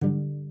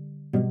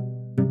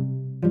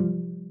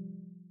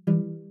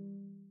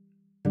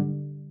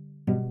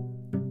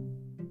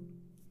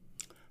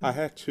I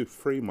had to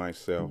free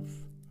myself.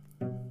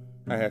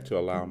 I had to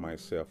allow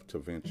myself to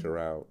venture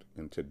out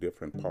into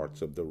different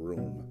parts of the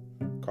room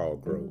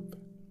called growth.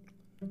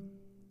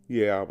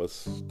 Yeah, I was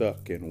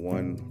stuck in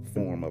one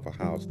form of a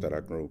house that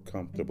I grew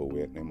comfortable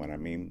with. And what I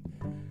mean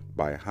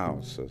by a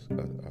house is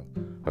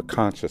a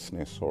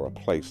consciousness or a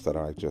place that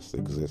I just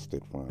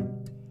existed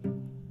from.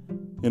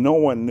 And no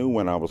one knew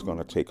when I was going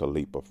to take a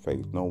leap of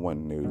faith. No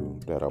one knew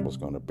that I was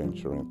going to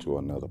venture into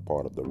another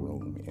part of the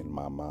room in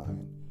my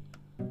mind.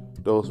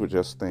 Those were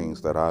just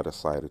things that I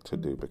decided to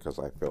do because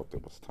I felt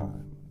it was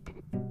time.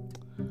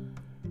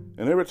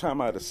 And every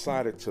time I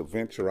decided to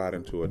venture out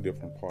into a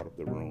different part of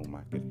the room,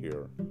 I could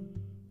hear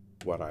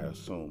what I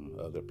assume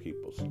other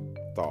people's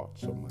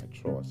thoughts or my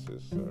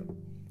choices. Or,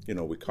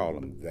 we call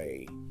them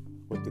they.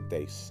 What did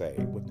they say?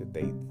 What did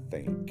they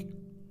think?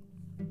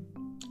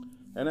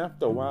 And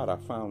after a while, I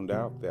found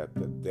out that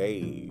the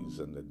days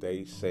and the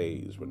they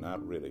says were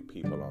not really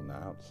people on the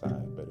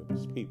outside, but it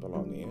was people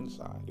on the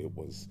inside. It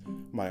was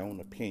my own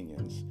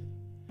opinions.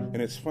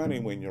 And it's funny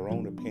when your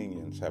own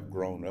opinions have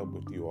grown up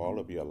with you all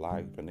of your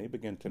life and they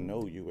begin to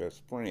know you as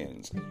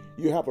friends.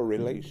 You have a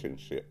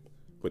relationship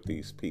with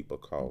these people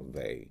called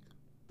they.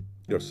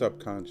 Your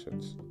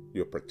subconscious,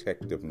 your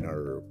protective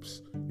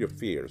nerves, your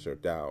fears or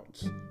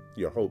doubts,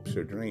 your hopes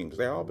or dreams,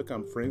 they all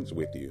become friends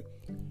with you.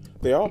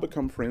 They all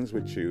become friends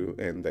with you,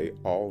 and they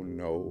all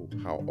know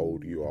how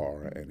old you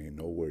are, and they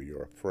know where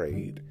you're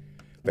afraid.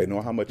 They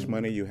know how much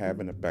money you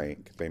have in the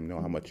bank. They know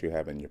how much you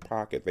have in your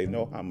pocket. They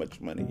know how much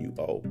money you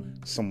owe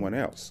someone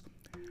else.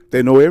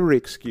 They know every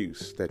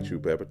excuse that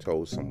you've ever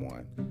told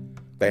someone.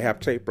 They have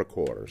tape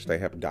recorders. They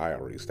have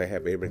diaries. They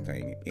have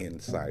everything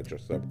inside your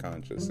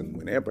subconscious. And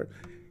whenever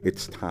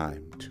it's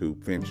time to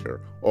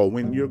venture, or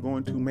when you're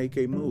going to make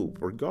a move,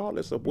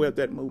 regardless of where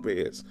that move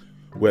is,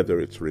 whether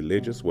it's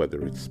religious,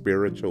 whether it's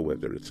spiritual,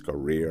 whether it's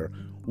career,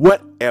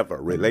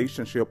 whatever,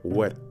 relationship,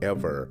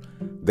 whatever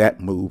that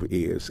move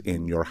is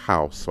in your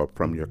house or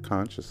from your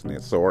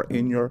consciousness or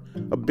in your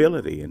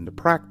ability, in the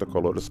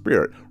practical or the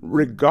spirit,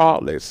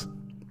 regardless,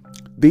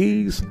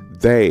 these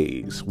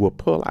days will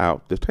pull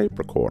out the tape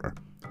recorder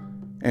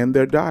and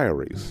their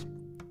diaries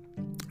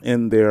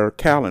and their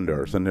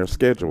calendars and their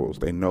schedules.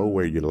 They know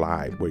where you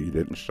lied, where you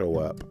didn't show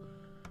up.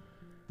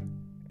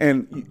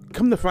 And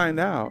come to find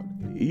out,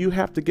 you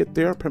have to get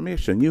their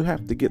permission. You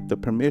have to get the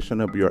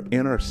permission of your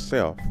inner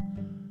self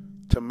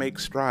to make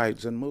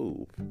strides and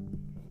move.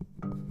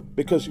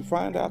 Because you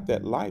find out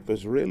that life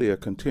is really a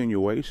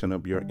continuation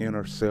of your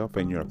inner self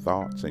and your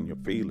thoughts and your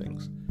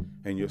feelings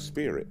and your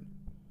spirit.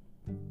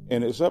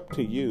 And it's up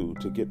to you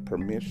to get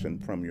permission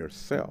from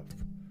yourself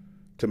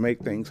to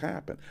make things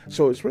happen.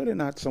 So it's really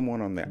not someone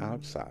on the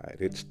outside.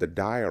 It's the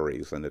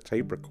diaries and the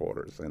tape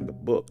recorders and the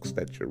books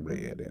that you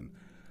read and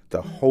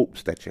the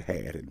hopes that you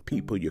had and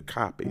people you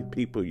copied,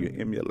 people you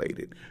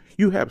emulated.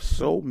 You have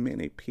so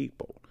many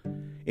people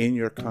in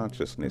your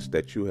consciousness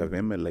that you have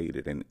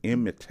emulated and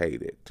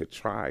imitated to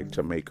try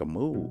to make a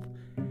move,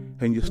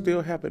 and you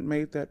still haven't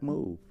made that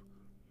move.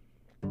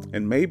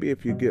 And maybe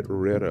if you get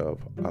rid of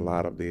a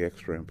lot of the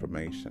extra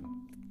information,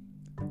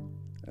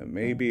 and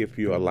maybe if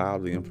you allow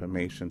the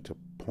information to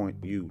point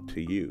you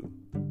to you,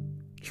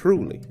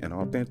 truly and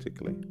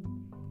authentically,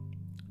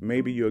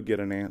 maybe you'll get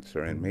an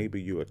answer, and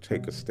maybe you'll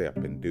take a step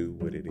and do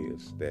what it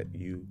is that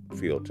you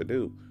feel to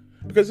do.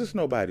 Because it's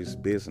nobody's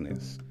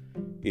business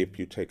if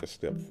you take a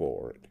step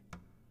forward.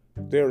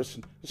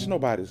 It's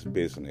nobody's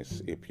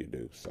business if you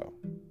do so.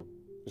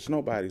 It's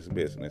nobody's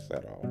business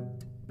at all.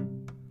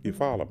 You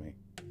follow me?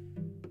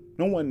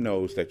 No one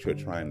knows that you're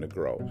trying to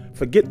grow.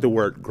 Forget the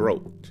word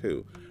growth,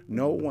 too.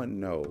 No one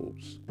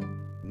knows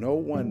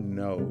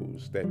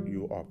that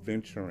you are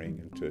venturing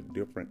into a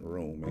different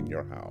room in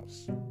your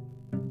house.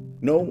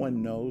 No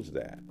one knows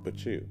that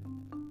but you.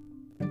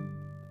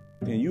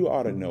 And you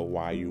ought to know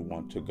why you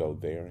want to go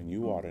there, and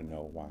you ought to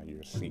know why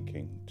you're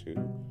seeking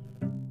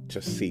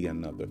to see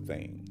another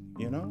thing,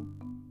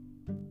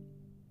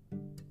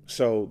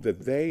 So the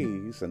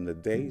theys and the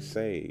they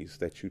says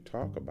that you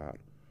talk about,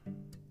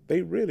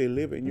 they really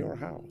live in your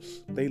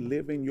house. They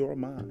live in your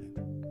mind.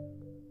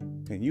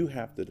 And you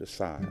have to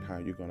decide how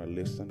you're going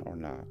to listen or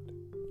not.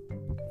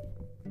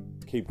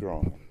 Keep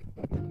growing.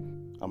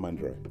 I'm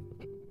Andre.